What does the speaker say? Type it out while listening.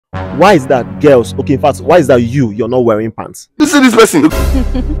Why is that, girls? Okay, in fact, why is that you're not wearing pants? You see this person?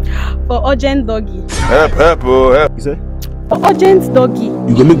 For urgent doggy. Help, help, oh, help. You say? For urgent doggy.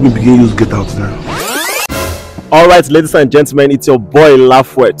 You gonna make me begin use get out now. All right, ladies and gentlemen, it's your boy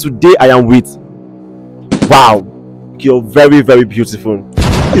Lafway. Today I am with. Wow, you're very, very beautiful.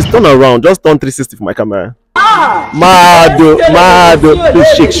 Please turn around. Just turn 360 for my camera. Mado.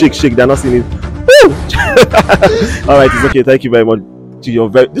 Please shake. They're not seeing it. All right, it's okay. Thank you very much.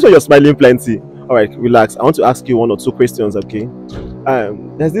 This one you're smiling plenty. All right, relax. I want to ask you 1 or 2 questions, okay?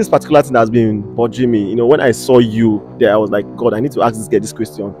 There's this particular thing that's been bothering me. You know, when I saw you there, I was like, God, I need to ask this guy this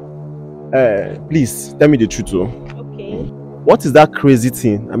question. Please tell me the truth, though. Okay. What is that crazy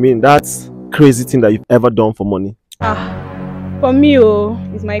thing? I mean, that's crazy thing that you've ever done for money? For me,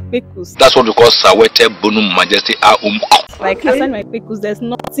 it's my Kpekus. That's what we call Sawete Bonum Majesty Like, aside my Kpekus, there's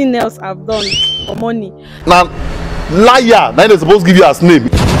nothing else I've done for money. Now, liar. Now they're supposed to give you a name.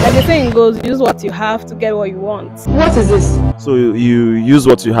 Like the saying goes, use what you have to get what you want. What is this? So you use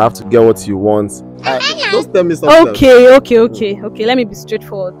what you have to get what you want. Just tell me something. Okay. Let me be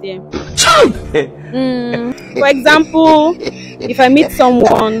straightforward here. For example, if I meet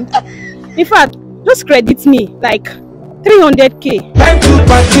someone, in fact, just credit me like 300k.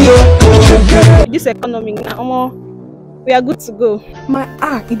 This economy now, we are good to go. My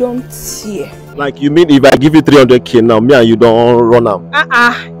you don't see. Like, you mean if I give you 300k now, me and you don't run am?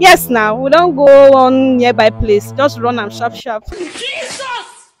 Yes, now we don't go on nearby place. Just run am sharp. Jesus!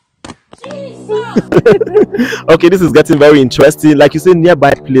 Okay, this is getting very interesting. Like you say,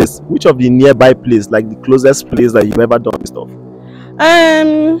 nearby place. Which of the nearby place, like the closest place that you've ever done this stuff?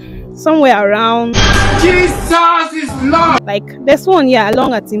 Somewhere around. Jesus is Lord. Like there's one here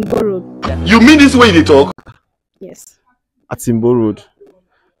along at Timbo Road. You mean this way they talk? Yes. At Timbo Road.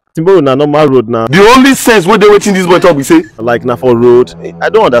 Timbo Road na normal road now. The only sense when they waiting this boy talk, we say like na for road. I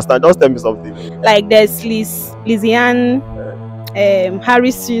don't understand. Just tell me something. Like there's Lizian,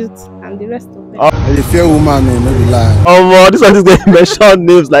 Harry Suit, and the rest of them. The fair woman, no be lie. Oh, this one is going to mention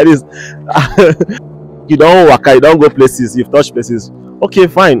names like this. You don't waka, you don't go places, you've touched places. Okay,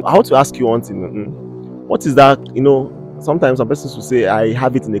 fine. I want to ask you one thing. What is that? You know, sometimes some persons will say, I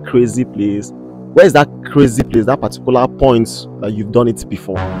have it in a crazy place. Where is that crazy place, that particular point that you've done it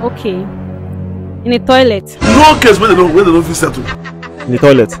before? Okay. In a toilet. no case where they don't feel settled. In the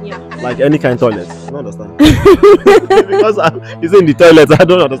toilet? Yeah. Like any kind of toilet? I don't understand. Because it's in the toilet, I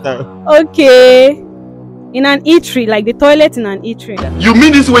don't understand. Okay. In an eatery, like the toilet in an eatery. You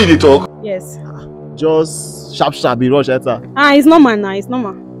mean this way they talk? Yes. Just sharp, be rush enter. It's normal now, it's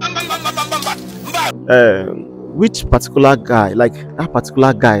normal. Which particular guy, like that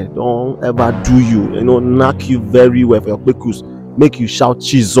particular guy, don't ever do you, you know, knock you very well for your Kpekus, make you shout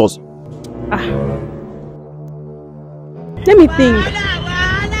Jesus? Let me think.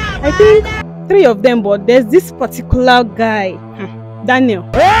 I think 3 of them, but there's this particular guy, Daniel.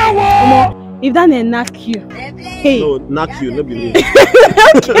 If Daniel knock you, hey. No, knock you, not be me.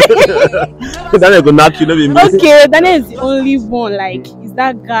 Daniel go knock you, not be me. Okay, Daniel is the only one, like, he's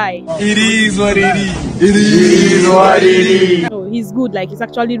that guy. It is what it is. It is what it is. No, he's good, like, he's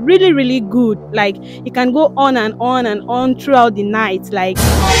actually really, really good. Like, he can go on and on and on throughout the night, like.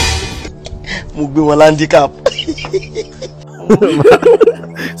 handicap.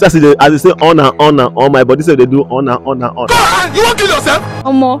 So as they say on and on, my body say they do on and on. You won't kill yourself?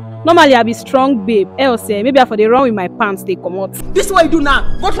 Normally I be strong babe. Else maybe I for the run with my pants they come out. This is what you do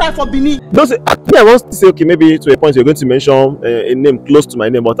now. Go try for Bini. Don't say. I want to say okay, maybe to a point you're going to mention a name close to my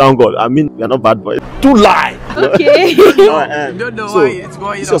name, but thank God, I mean you're not bad boy. Too lie. Okay. You don't know why it's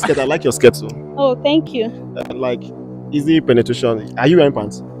going. This your skirt. I like your skirt too. Oh, thank you. Like easy penetration. Are you wearing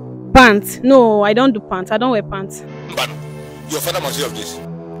pants? Pants? No, I don't do pants. I don't wear pants. But your father must hear of this.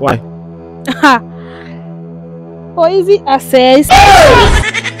 Why? For easy access.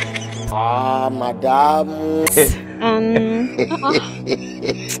 Madam. Wait.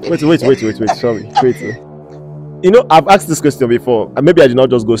 Sorry. Wait. You know, I've asked this question before, and maybe I did not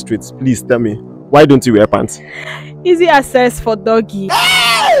just go straight. Please tell me, why don't you wear pants? Easy access for doggy.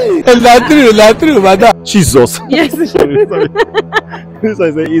 That's true, madam. Jesus. Yes. sorry. This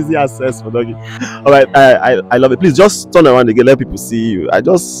is an easy access for doggy. All right, I love it. Please just turn around again, let people see you. I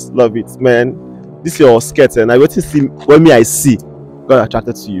just love it, man. This is your skirt, and I wait to see when I see got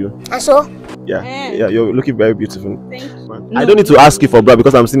attracted to you. I saw. Yeah, you're looking very beautiful. Thank you. No. I don't need to ask you for bra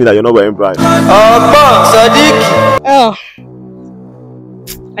because I'm seeing that you're not wearing bra. Oh,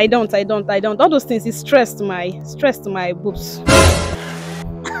 I don't. All those things is stress to my boobs.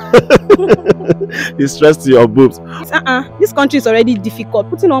 It's stress to your boobs. This country is already difficult.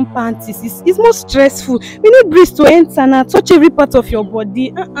 Putting on panties is more stressful. We need breeze to enter and touch every part of your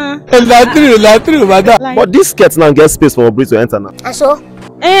body. That's true, madam. Like, But this skirt now get space for breeze to enter now. And so?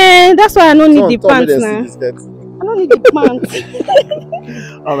 That's why I don't need the Tell me pants they now. see this skirt. I don't need the pants.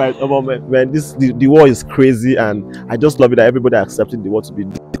 All right, man, the war is crazy, and I just love it that everybody accepted the war to be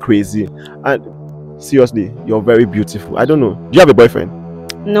crazy. And seriously, you're very beautiful. I don't know. Do you have a boyfriend?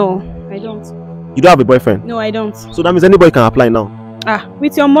 No, I don't. You don't have a boyfriend? No, I don't. So that means anybody can apply now.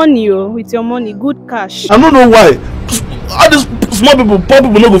 With your money, with your money, good cash. I don't know why. All these small people, poor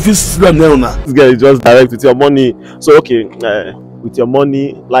people, no go fit sit down there now. This guy is just direct with your money. So okay, with your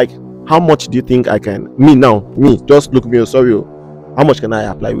money, like how much do you think I can? Me, just look me. Sorry, how much can I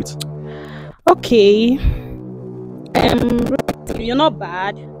apply with? Okay. You're not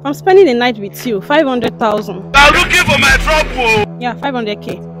bad. I'm spending the night with you. 500,000. I'm looking for my trouble. Yeah,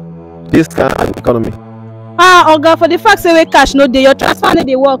 500k. This kind of economy. Oga, for the fact say we cash no day, your transfer no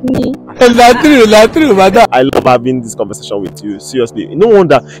dey work me. That's true, madam. I love having this conversation with you. Seriously, no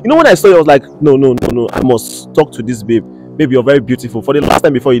wonder. You know when I saw you, I was like, no. I must talk to this babe. Babe, you're very beautiful. For the last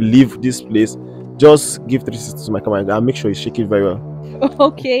time before you leave this place, just give 360 to my camera and make sure you shake it very well.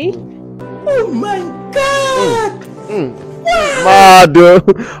 Okay. Oh my God! Mad.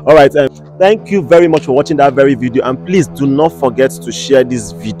 All right. Thank you very much for watching that very video, and please do not forget to share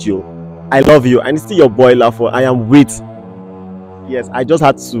this video. I love you, and it's still your boy Lafo. I am with. Yes, I just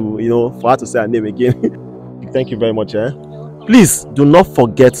had to, for her to say her name again. Thank you very much. Please do not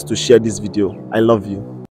forget to share this video. I love you.